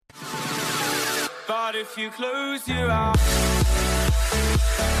out if you close your eyes.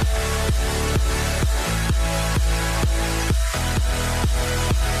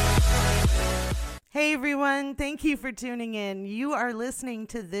 Hey everyone, thank you for tuning in. You are listening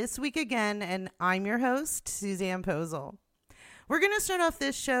to This Week Again, and I'm your host, Suzanne Posel. We're going to start off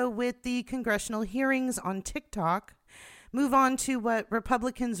this show with the congressional hearings on TikTok, move on to what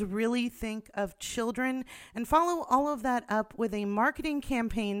Republicans really think of children, and follow all of that up with a marketing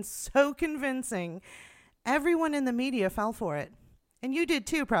campaign so convincing, everyone in the media fell for it. And you did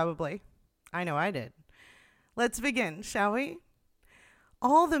too, probably. I know I did. Let's begin, shall we?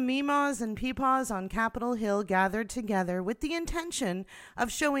 All the Meemaws and Peepaws on Capitol Hill gathered together with the intention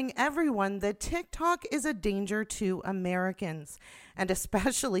of showing everyone that TikTok is a danger to Americans, and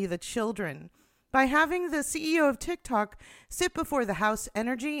especially the children, by having the CEO of TikTok sit before the House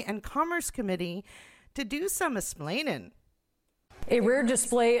Energy and Commerce Committee to do some explaining. A rare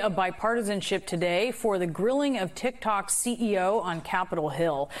display of bipartisanship today for the grilling of TikTok's CEO on Capitol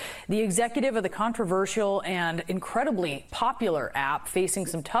Hill. The executive of the controversial and incredibly popular app facing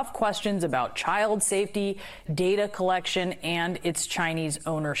some tough questions about child safety, data collection, and its Chinese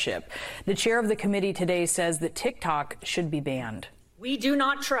ownership. The chair of the committee today says that TikTok should be banned. We do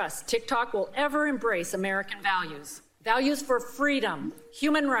not trust TikTok will ever embrace American values. Values for freedom,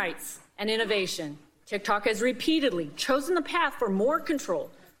 human rights, and innovation. TikTok has repeatedly chosen the path for more control,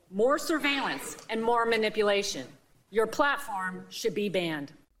 more surveillance, and more manipulation. Your platform should be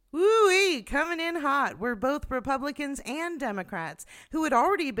banned. Woo-wee, coming in hot were both Republicans and Democrats who had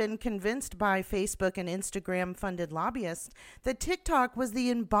already been convinced by Facebook and Instagram-funded lobbyists that TikTok was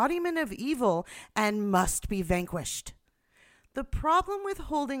the embodiment of evil and must be vanquished. The problem with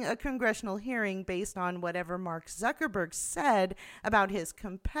holding a congressional hearing based on whatever Mark Zuckerberg said about his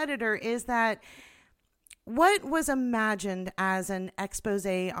competitor is that what was imagined as an expose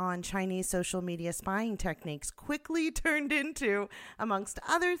on Chinese social media spying techniques quickly turned into, amongst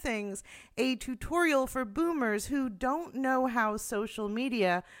other things, a tutorial for boomers who don't know how social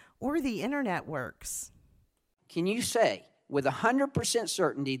media or the internet works. Can you say with 100%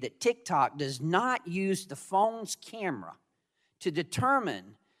 certainty that TikTok does not use the phone's camera to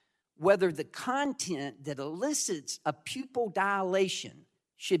determine whether the content that elicits a pupil dilation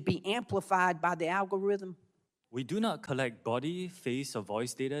should be amplified by the algorithm? We do not collect body, face, or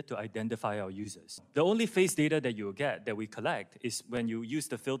voice data to identify our users. The only face data that you will get, that we collect, is when you use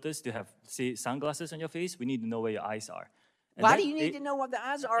the filters to have, say, sunglasses on your face. We need to know where your eyes are. And why do you need to know what the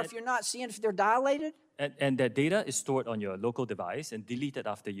eyes are if you're not seeing if they're dilated? And that data is stored on your local device and deleted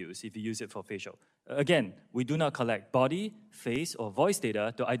after use if you use it for facial. Again, we do not collect body, face, or voice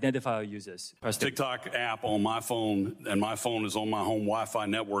data to identify our users. TikTok app on my phone, and my phone is on my home Wi-Fi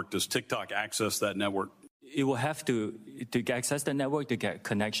network. Does TikTok access that network? It will have to access the network to get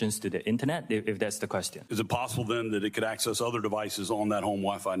connections to the internet, if that's the question. Is it possible then that it could access other devices on that home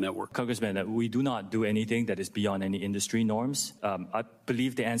Wi-Fi network? Congressman, we do not do anything that is beyond any industry norms. I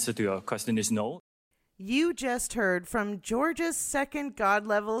believe the answer to your question is no. You just heard from Georgia's second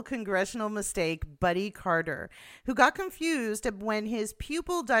God-level congressional mistake, Buddy Carter, who got confused when his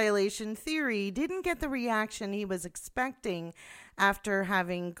pupil dilation theory didn't get the reaction he was expecting after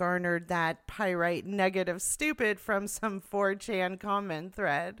having garnered that pyrite negative stupid from some 4chan comment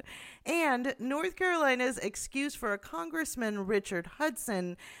thread. And North Carolina's excuse for a Congressman, Richard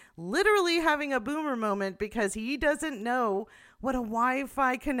Hudson, literally having a boomer moment because he doesn't know what a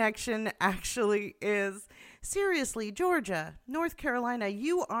Wi-Fi connection actually is. Seriously, Georgia, North Carolina,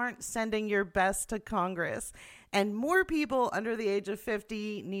 you aren't sending your best to Congress. And more people under the age of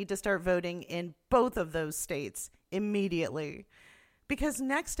 50 need to start voting in both of those states immediately. Because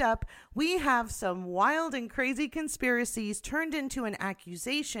next up, we have some wild and crazy conspiracies turned into an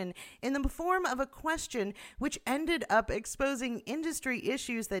accusation in the form of a question which ended up exposing industry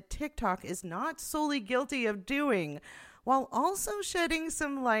issues that TikTok is not solely guilty of doing, while also shedding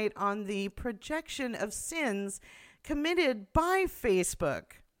some light on the projection of sins committed by Facebook.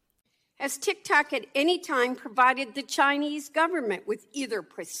 Has TikTok at any time provided the Chinese government with either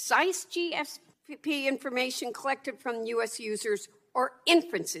precise GSP information collected from U.S. users or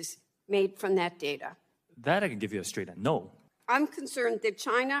inferences made from that data? That I can give you a straight no. I'm concerned that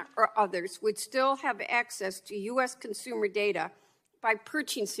China or others would still have access to U.S. consumer data by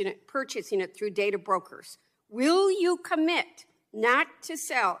purchasing it through data brokers. Will you commit not to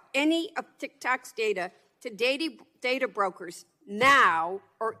sell any of TikTok's data to data brokers now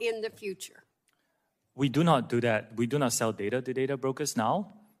or in the future? We do not do that. We do not sell data to data brokers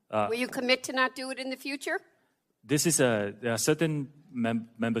now. Will you commit to not do it in the future? There are certain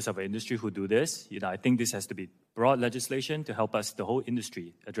members of our industry who do this. I think this has to be broad legislation to help us, the whole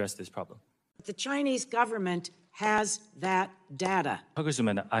industry, address this problem. The Chinese government has that data.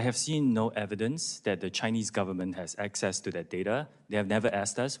 Congresswoman, I have seen no evidence that the Chinese government has access to that data. They have never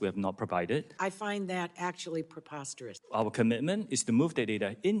asked us. We have not provided. I find that actually preposterous. Our commitment is to move that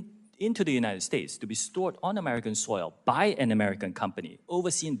data into the United States to be stored on American soil by an American company,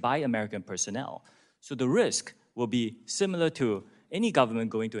 overseen by American personnel. So the risk will be similar to any government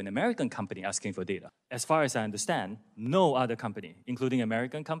going to an American company asking for data. As far as I understand, no other company, including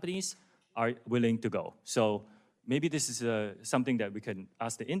American companies, are willing to go. So maybe this is something that we can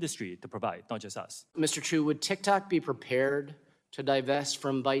ask the industry to provide, not just us. Mr. Chu, would TikTok be prepared to divest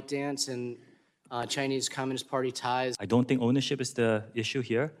from ByteDance and Chinese Communist Party ties? I don't think ownership is the issue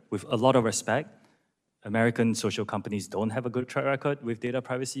here. With a lot of respect, American social companies don't have a good track record with data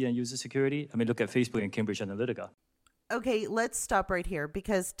privacy and user security. I mean, look at Facebook and Cambridge Analytica. Okay, let's stop right here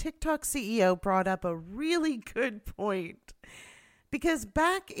because TikTok CEO brought up a really good point. Because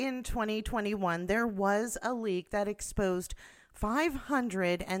back in 2021, there was a leak that exposed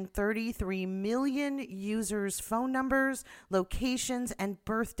 533 million users' phone numbers, locations, and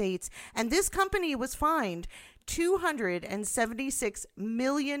birth dates. And this company was fined $276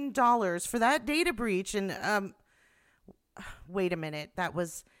 million for that data breach. And wait a minute, that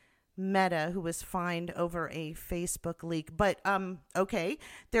was Meta who was fined over a Facebook leak. But okay,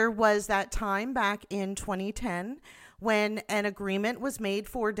 there was that time back in 2010 when an agreement was made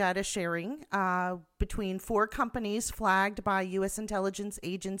for data sharing between 4 companies flagged by U.S. intelligence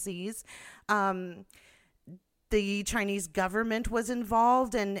agencies. The Chinese government was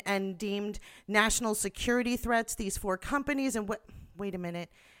involved and deemed national security threats, these 4 companies. And wait a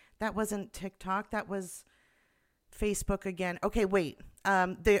minute, that wasn't TikTok, that was Facebook again. Okay, wait.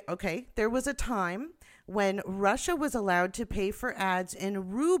 There was a time when Russia was allowed to pay for ads in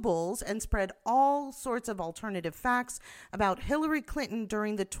rubles and spread all sorts of alternative facts about Hillary Clinton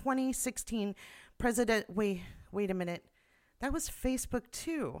during the 2016 president. Wait a minute. That was Facebook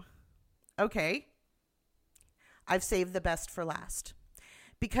too. Okay. I've saved the best for last.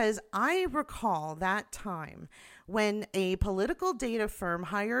 Because I recall that time when a political data firm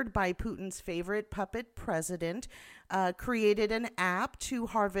hired by Putin's favorite puppet president created an app to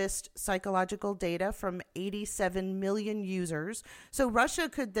harvest psychological data from 87 million users. So Russia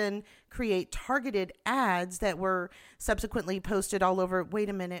could then create targeted ads that were subsequently posted all over. Wait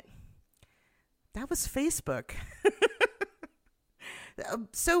a minute. That was Facebook.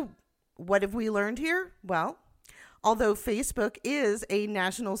 So what have we learned here? Well, although Facebook is a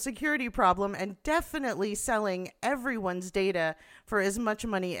national security problem and definitely selling everyone's data for as much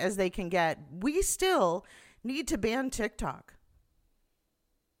money as they can get, we still need to ban TikTok.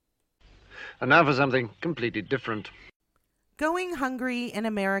 And now for something completely different. Going hungry in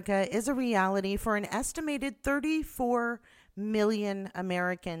America is a reality for an estimated 34 million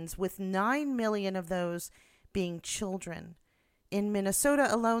Americans, with 9 million of those being children. In Minnesota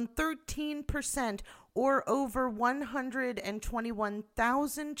alone, 13%, or over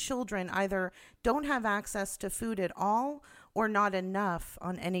 121,000 children, either don't have access to food at all or not enough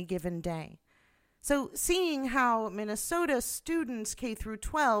on any given day. So seeing how Minnesota students K through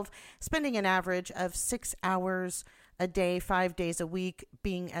 12 spending an average of 6 hours a day, 5 days a week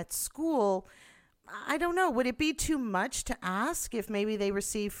being at school, I don't know, would it be too much to ask if maybe they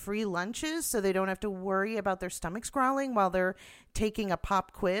receive free lunches so they don't have to worry about their stomachs growling while they're taking a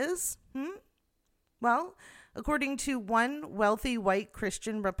pop quiz? Well, according to one wealthy white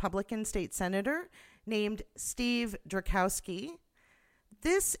Christian Republican state senator named Steve Drakowski,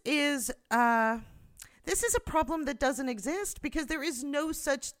 this is a problem that doesn't exist because there is no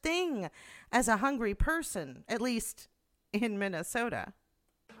such thing as a hungry person, at least in Minnesota.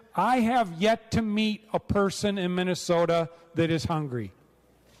 I have yet to meet a person in Minnesota that is hungry.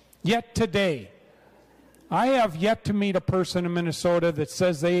 Yet today. I have yet to meet a person in Minnesota that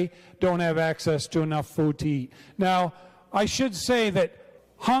says they don't have access to enough food to eat. Now, I should say that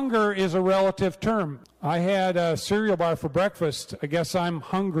hunger is a relative term. I had a cereal bar for breakfast. I guess I'm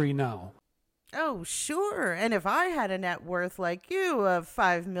hungry now. Oh, sure. And if I had a net worth like you of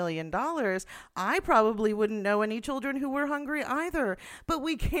 $5 million, I probably wouldn't know any children who were hungry either. But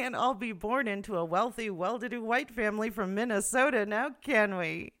we can't all be born into a wealthy, well-to-do white family from Minnesota, now can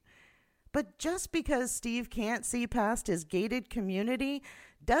we? But just because Steve can't see past his gated community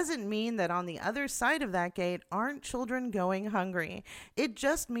doesn't mean that on the other side of that gate aren't children going hungry. It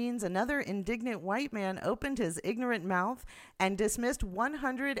just means another indignant white man opened his ignorant mouth and dismissed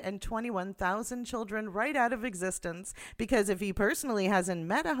 121,000 children right out of existence, because if he personally hasn't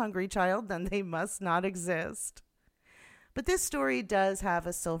met a hungry child, then they must not exist. But this story does have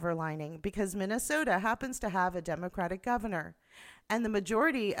a silver lining because Minnesota happens to have a Democratic governor. and the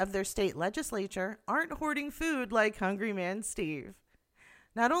majority of their state legislature aren't hoarding food like Hungry Man Steve.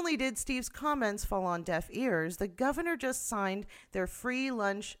 Not only did Steve's comments fall on deaf ears, the governor just signed their free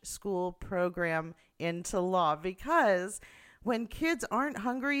lunch school program into law because when kids aren't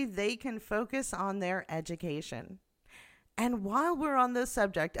hungry, they can focus on their education. And while we're on the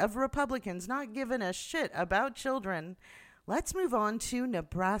subject of Republicans not giving a shit about children, let's move on to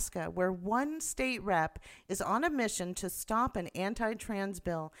Nebraska, where one state rep is on a mission to stop an anti-trans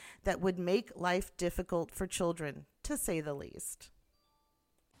bill that would make life difficult for children, to say the least.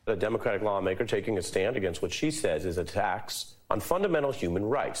 A Democratic lawmaker taking a stand against what she says is attacks on fundamental human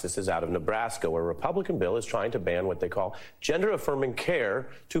rights. This is out of Nebraska, where a Republican bill is trying to ban what they call gender-affirming care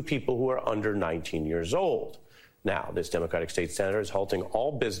to people who are under 19 years old. Now, this Democratic state senator is halting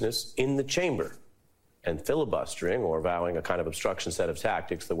all business in the chamber and filibustering or vowing a kind of obstruction set of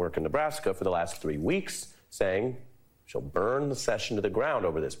tactics that work in Nebraska for the last 3 weeks, saying she'll burn the session to the ground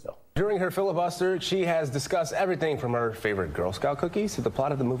over this bill. During her filibuster, she has discussed everything from her favorite Girl Scout cookies to the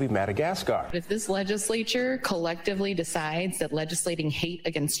plot of the movie Madagascar. If this legislature collectively decides that legislating hate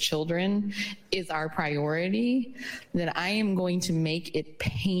against children is our priority, then I am going to make it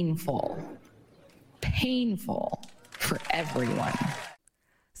painful for everyone.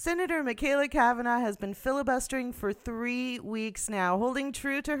 Senator Michaela Kavanagh has been filibustering for 3 weeks now, holding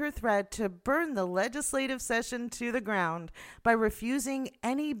true to her threat to burn the legislative session to the ground by refusing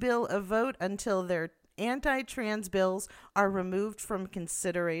any bill a vote until their anti-trans bills are removed from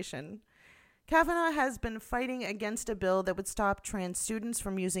consideration. Kavanagh has been fighting against a bill that would stop trans students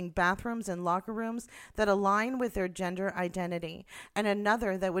from using bathrooms and locker rooms that align with their gender identity, and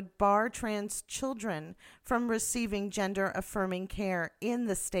another that would bar trans children from receiving gender-affirming care in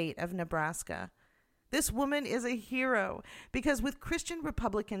the state of Nebraska. This woman is a hero because with Christian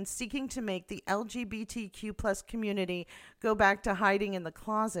Republicans seeking to make the LGBTQ+ community go back to hiding in the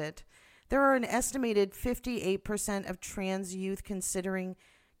closet, there are an estimated 58% of trans youth considering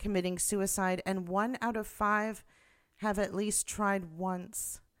committing suicide, and 1 out of 5 have at least tried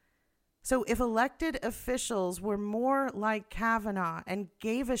once. So if elected officials were more like Kavanagh and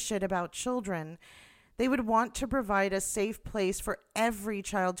gave a shit about children, they would want to provide a safe place for every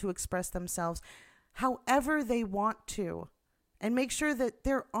child to express themselves however they want to, and make sure that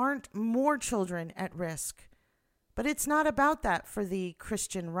there aren't more children at risk. But it's not about that for the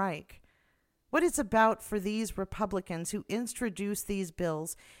Christian Reich. What it's about for these Republicans who introduce these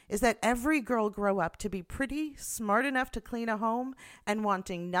bills is that every girl grow up to be pretty, smart enough to clean a home, and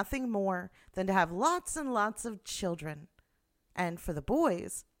wanting nothing more than to have lots and lots of children. And for the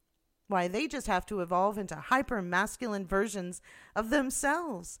boys, why, they just have to evolve into hyper-masculine versions of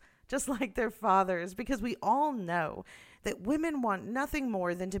themselves, just like their fathers, because we all know that women want nothing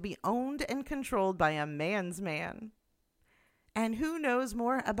more than to be owned and controlled by a man's man. And who knows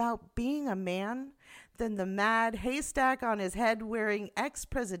more about being a man than the mad haystack on his head wearing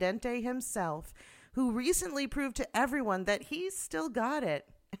ex-presidente himself, who recently proved to everyone that he's still got it,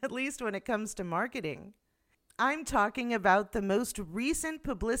 at least when it comes to marketing. I'm talking about the most recent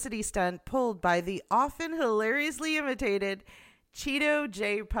publicity stunt pulled by the often hilariously imitated Cheeto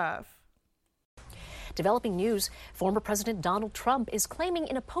J. Puff. Developing news, former President Donald Trump is claiming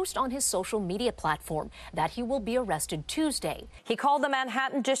in a post on his social media platform that he will be arrested Tuesday. He called the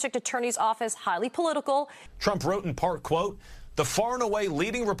Manhattan District Attorney's office highly political. Trump wrote in part, quote, "The far and away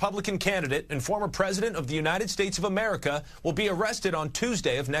leading Republican candidate and former president of the United States of America will be arrested on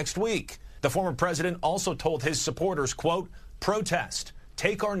Tuesday of next week." The former president also told his supporters, quote, "Protest,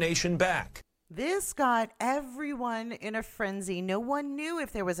 take our nation back." This got everyone in a frenzy. No one knew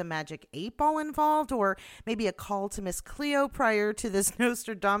if there was a magic 8-ball involved or maybe a call to Miss Cleo prior to this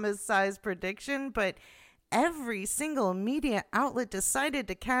Nostradamus-sized prediction, but every single media outlet decided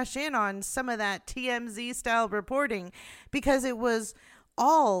to cash in on some of that TMZ-style reporting because it was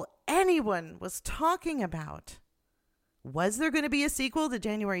all anyone was talking about. Was there going to be a sequel to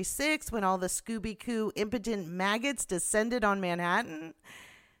January 6th when all the Scooby-Coo impotent maggots descended on Manhattan?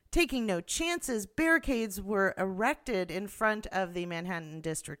 Taking no chances, barricades were erected in front of the Manhattan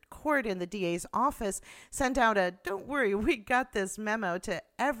District Court, and the DA's office sent out a "don't worry, we got this" memo to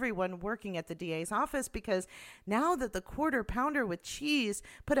everyone working at the DA's office, because now that the Quarter Pounder with Cheese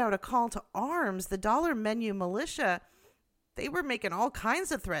put out a call to arms, the Dollar Menu militia, they were making all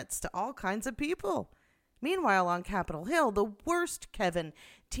kinds of threats to all kinds of people. Meanwhile, on Capitol Hill, the worst Kevin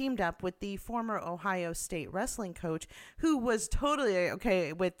teamed up with the former Ohio State wrestling coach, who was totally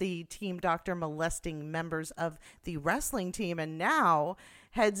okay with the team doctor molesting members of the wrestling team, and now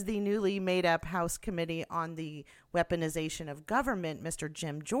heads the newly made up House Committee on the Weaponization of Government, Mr.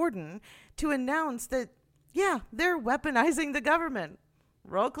 Jim Jordan, to announce that Yeah, they're weaponizing the government.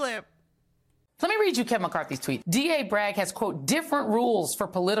 Roll clip. Let me read you Kevin McCarthy's tweet. DA Bragg has, quote, different rules for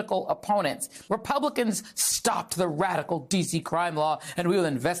political opponents. Republicans stopped the radical D.C. crime law, and we will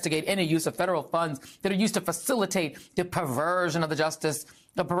investigate any use of federal funds that are used to facilitate the perversion of justice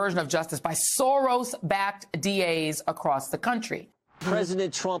by Soros-backed DAs across the country.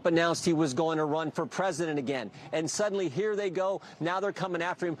 President Trump announced he was going to run for president again. And suddenly here they go. Now they're coming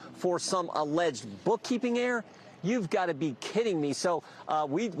after him for some alleged bookkeeping error. You've got to be kidding me. So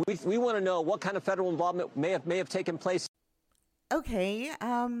we want to know what kind of federal involvement may have taken place. Okay,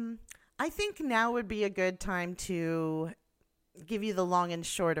 I think now would be a good time to give you the long and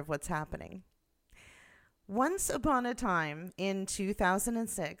short of what's happening. Once upon a time in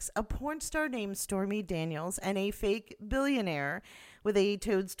 2006, a porn star named Stormy Daniels and a fake billionaire with a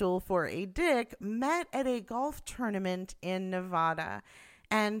toadstool for a dick met at a golf tournament in Nevada.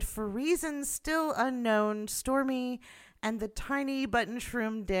 And for reasons still unknown, Stormy and the tiny button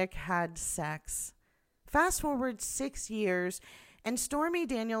shroom dick had sex. Fast forward 6 years, and Stormy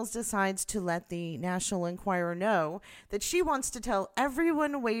Daniels decides to let the National Enquirer know that she wants to tell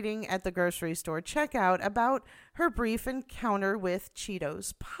everyone waiting at the grocery store checkout about her brief encounter with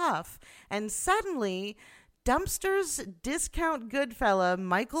Cheetos Puff. And suddenly, Dumpster's discount good fella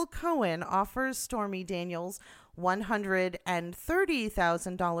Michael Cohen offers Stormy Daniels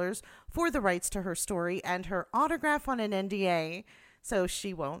 $130,000 for the rights to her story and her autograph on an NDA, so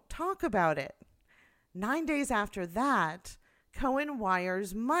she won't talk about it. 9 days after that, Cohen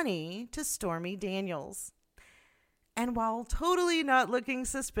wires money to Stormy Daniels. And while totally not looking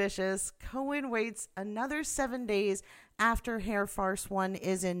suspicious, Cohen waits another 7 days after Hair Farce 1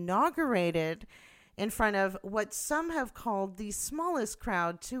 is inaugurated in front of what some have called the smallest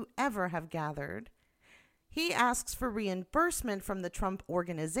crowd to ever have gathered. He asks for reimbursement from the Trump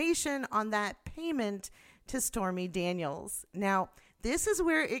organization on that payment to Stormy Daniels. Now, this is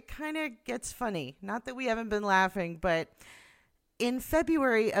where it kind of gets funny. Not that we haven't been laughing, but in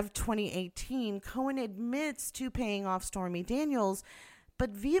February of 2018, Cohen admits to paying off Stormy Daniels, but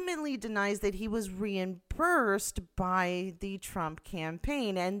vehemently denies that he was reimbursed by the Trump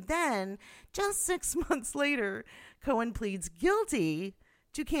campaign. And then, just 6 months later, Cohen pleads guilty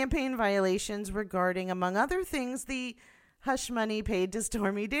to campaign violations regarding, among other things, the hush money paid to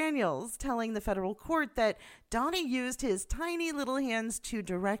Stormy Daniels, telling the federal court that Donnie used his tiny little hands to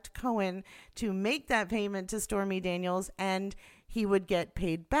direct Cohen to make that payment to Stormy Daniels, and he would get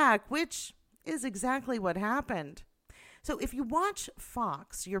paid back, which is exactly what happened. So if you watch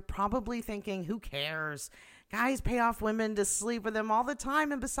Fox, you're probably thinking, who cares? Guys pay off women to sleep with them all the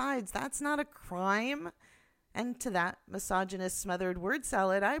time, and besides, that's not a crime. And to that misogynist smothered word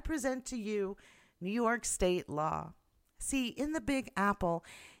salad, I present to you New York state law. See, in the Big Apple,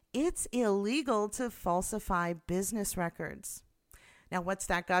 it's illegal to falsify business records. Now, what's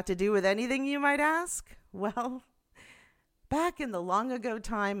that got to do with anything, you might ask? Well, back in the long ago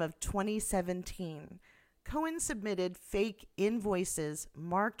time of 2017, Cohen submitted fake invoices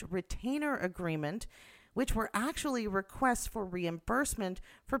marked retainer agreement, which were actually requests for reimbursement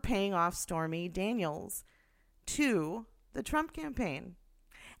for paying off Stormy Daniels to the Trump campaign.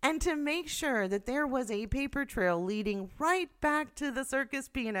 And to make sure that there was a paper trail leading right back to the Circus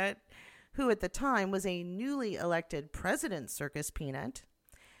Peanut, who at the time was a newly elected President Circus Peanut,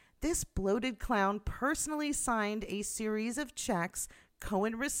 this bloated clown personally signed a series of checks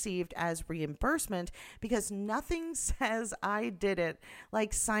Cohen received as reimbursement, because nothing says I did it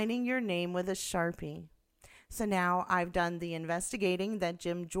like signing your name with a Sharpie. So now I've done the investigating that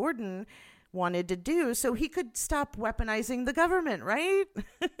Jim Jordan wanted to do so he could stop weaponizing the government, right?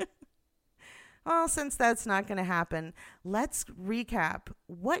 Well, since that's not going to happen, let's recap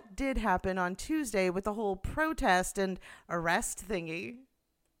what did happen on Tuesday with the whole protest and arrest thingy.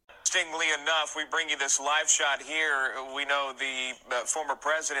 Interestingly enough, we bring you this live shot here. We know the former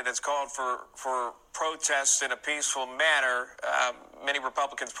president has called for protests in a peaceful manner. Many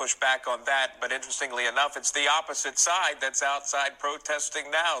Republicans push back on that, but interestingly enough, it's the opposite side that's outside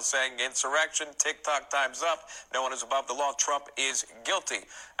protesting now, saying insurrection, TikTok, time's up, no one is above the law, Trump is guilty.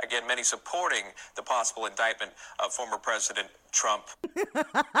 Again, many supporting the possible indictment of former President Trump.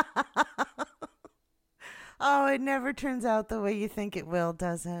 Oh, it never turns out the way you think it will,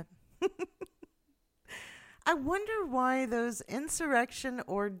 does it? I wonder why those insurrection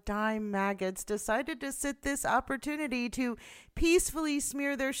or die maggots decided to sit this opportunity to peacefully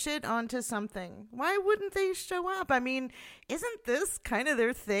smear their shit onto something. Why wouldn't they show up? I mean, isn't this kind of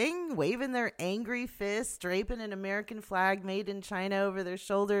their thing? Waving their angry fists, draping an American flag made in China over their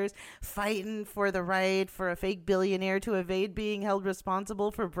shoulders, fighting for the right for a fake billionaire to evade being held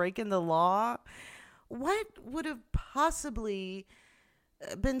responsible for breaking the law? what would have possibly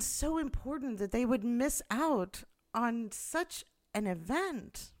been so important that they would miss out on such an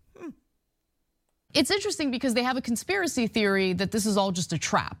event? It's interesting because they have a conspiracy theory that this is all just a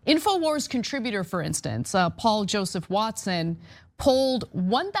trap. InfoWars contributor, for instance, Paul Joseph Watson, polled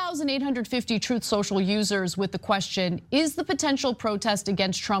 1,850 Truth Social users with the question, is the potential protest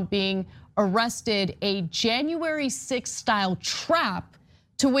against Trump being arrested a January 6th style trap,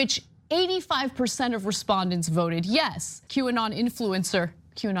 to which 85% of respondents voted yes. QAnon influencer,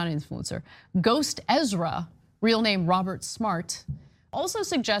 Ghost Ezra, real name Robert Smart, also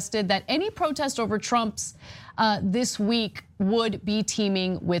suggested that any protest over Trump's this week would be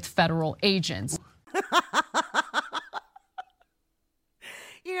teaming with federal agents.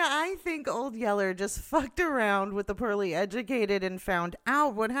 You know, I think Old Yeller just fucked around with the poorly educated and found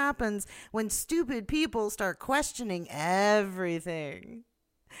out what happens when stupid people start questioning everything.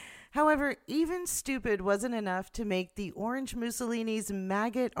 However, even stupid wasn't enough to make the Orange Mussolini's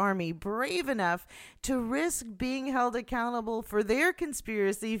maggot army brave enough to risk being held accountable for their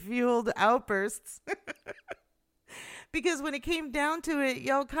conspiracy-fueled outbursts. Because when it came down to it,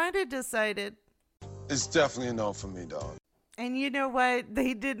 y'all kind of decided. It's definitely a no for me, dog. And you know what?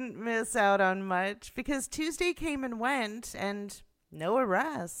 They didn't miss out on much, because Tuesday came and went and no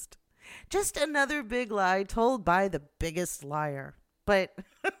arrest. Just another big lie told by the biggest liar. But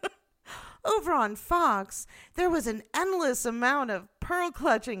over on Fox, there was an endless amount of pearl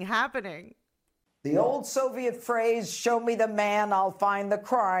clutching happening. The old Soviet phrase, show me the man, I'll find the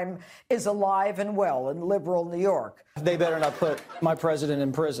crime, is alive and well in liberal New York. They better not put my president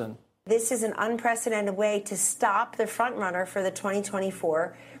in prison. This is an unprecedented way to stop the frontrunner for the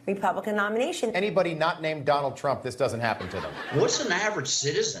 2024 Republican nomination. Anybody not named Donald Trump, this doesn't happen to them. What's an average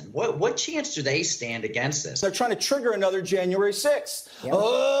citizen? What chance do they stand against this? They're trying to trigger another January 6th. Yep.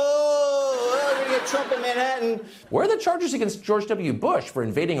 Oh, we're going to get Trump in Manhattan. Where are the charges against George W. Bush for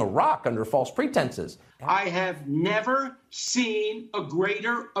invading Iraq under false pretenses? I have never seen a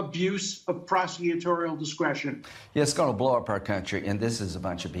greater abuse of prosecutorial discretion. Yeah, it's going to blow up our country, and this is a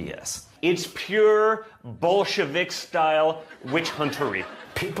bunch of BS. It's pure Bolshevik-style witch huntery.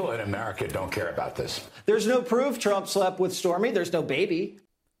 People in America don't care about this. There's no proof Trump slept with Stormy. There's no baby.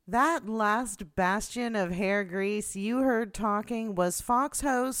 That last bastion of hair grease you heard talking was Fox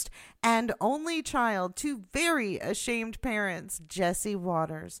host and only child to very ashamed parents, Jesse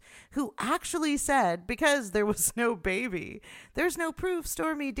Waters, who actually said, because there was no baby, there's no proof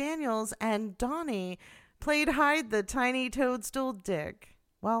Stormy Daniels and Donnie played hide the tiny toadstool dick.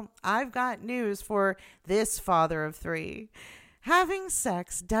 Well, I've got news for this father of three. Having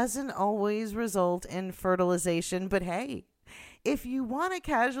sex doesn't always result in fertilization, but hey, if you want to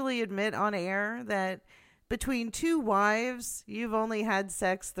casually admit on air that between two wives you've only had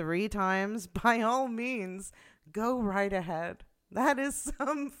sex 3 times, by all means, go right ahead. That is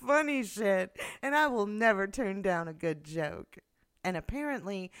some funny shit, and I will never turn down a good joke. And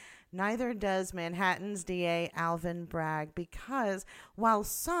apparently, neither does Manhattan's DA Alvin Bragg, because while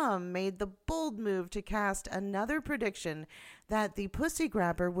some made the bold move to cast another prediction that the pussy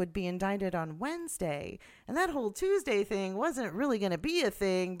grabber would be indicted on Wednesday, and that whole Tuesday thing wasn't really going to be a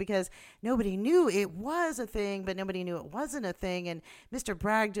thing because nobody knew it was a thing, but nobody knew it wasn't a thing, and Mr.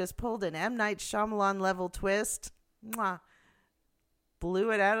 Bragg just pulled an M. Night Shyamalan level twist. Mwah.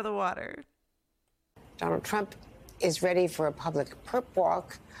 Blew it out of the water. Donald Trump is ready for a public perp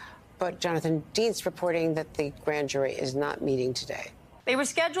walk, but Jonathan Dienst reporting that the grand jury is not meeting today. They were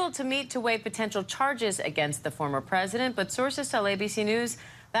scheduled to meet to weigh potential charges against the former president, but sources tell ABC News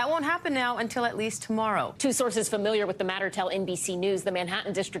that won't happen now until at least tomorrow. Two sources familiar with the matter tell NBC News the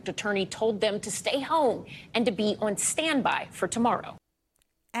Manhattan district attorney told them to stay home and to be on standby for tomorrow.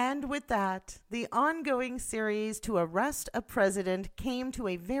 And with that, the ongoing series to arrest a president came to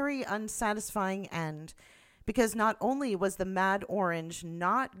a very unsatisfying end. Because not only was the Mad Orange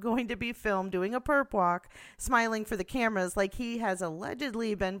not going to be filmed doing a perp walk, smiling for the cameras like he has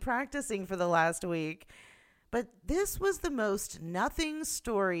allegedly been practicing for the last week, but this was the most nothing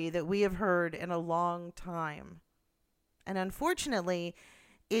story that we have heard in a long time. And unfortunately,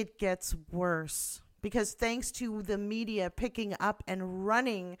 it gets worse. Because thanks to the media picking up and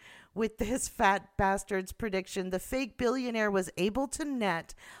running with this fat bastard's prediction, the fake billionaire was able to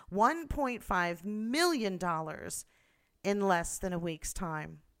net $1.5 million in less than a week's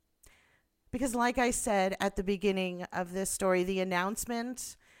time. Because like I said at the beginning of this story, the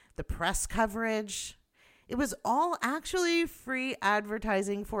announcement, the press coverage, it was all actually free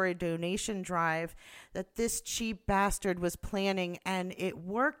advertising for a donation drive that this cheap bastard was planning, and it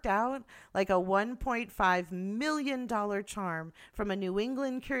worked out like a $1.5 million charm from a New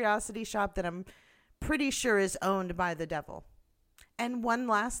England curiosity shop that I'm pretty sure is owned by the devil. And one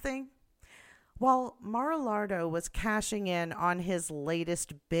last thing. While Mar-a-Lago was cashing in on his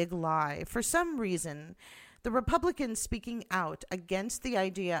latest big lie, for some reason, the Republicans speaking out against the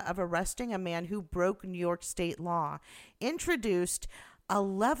idea of arresting a man who broke New York state law introduced a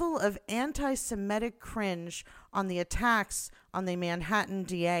level of anti-Semitic cringe on the attacks on the Manhattan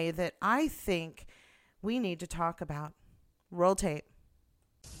DA that I think we need to talk about. Roll tape.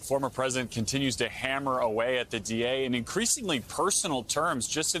 Former president continues to hammer away at the DA in increasingly personal terms.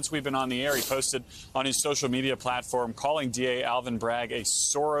 Just since we've been on the air, he posted on his social media platform calling DA Alvin Bragg a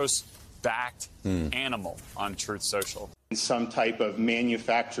Soros-backed animal on Truth Social. Some type of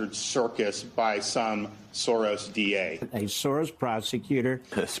manufactured circus by some Soros DA. A Soros prosecutor.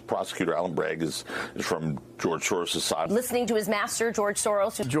 This prosecutor, Alvin Bragg, is from George Soros' side. Listening to his master, George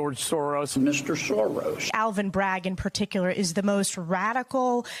Soros. George Soros. Mr. Soros. Alvin Bragg, in particular, is the most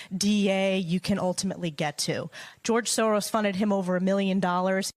radical DA you can ultimately get to. George Soros funded him over $1 million.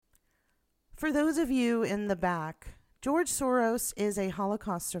 For those of you in the back, George Soros is a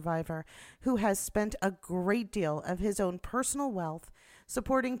Holocaust survivor who has spent a great deal of his own personal wealth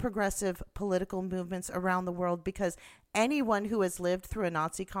supporting progressive political movements around the world, because anyone who has lived through a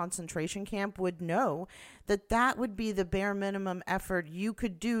Nazi concentration camp would know that that would be the bare minimum effort you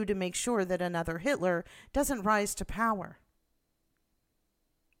could do to make sure that another Hitler doesn't rise to power.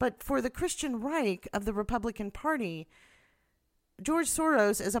 But for the Christian Reich of the Republican Party, George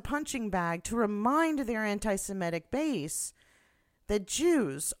Soros is a punching bag to remind their anti-Semitic base that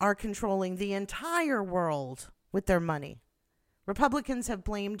Jews are controlling the entire world with their money. Republicans have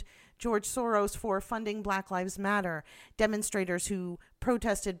blamed George Soros for funding Black Lives Matter, demonstrators who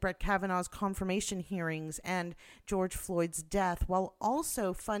protested Brett Kavanaugh's confirmation hearings and George Floyd's death, while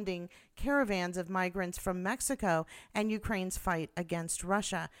also funding caravans of migrants from Mexico and Ukraine's fight against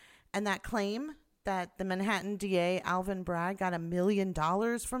Russia. And that claim that the Manhattan DA, Alvin Bragg, got $1 million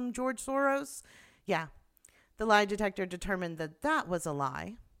from George Soros? Yeah, the lie detector determined that that was a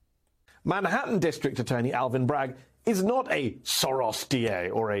lie. Manhattan District Attorney Alvin Bragg is not a Soros DA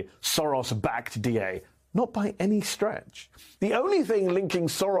or a Soros-backed DA, not by any stretch. The only thing linking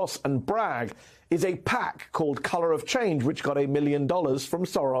Soros and Bragg is a PAC called Color of Change, which got $1 million from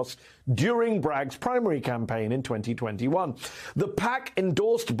Soros during Bragg's primary campaign in 2021. The PAC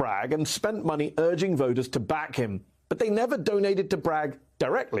endorsed Bragg and spent money urging voters to back him, but they never donated to Bragg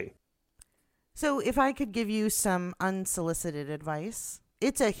directly. So if I could give you some unsolicited advice,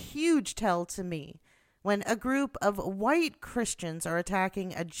 it's a huge tell to me when a group of white Christians are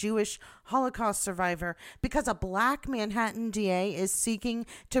attacking a Jewish Holocaust survivor because a black Manhattan DA is seeking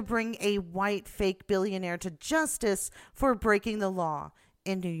to bring a white fake billionaire to justice for breaking the law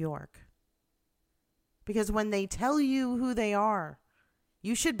in New York. Because when they tell you who they are,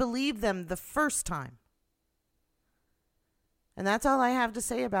 you should believe them the first time. And that's all I have to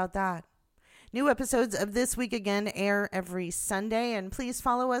say about that. New episodes of This Week Again air every Sunday, and please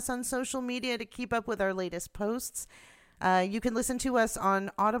follow us on social media to keep up with our latest posts. You can listen to us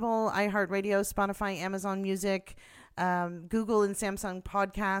on Audible, iHeartRadio, Spotify, Amazon Music, Google and Samsung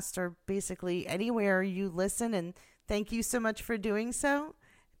Podcasts, or basically anywhere you listen. And thank you so much for doing so.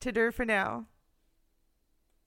 T'dur for now.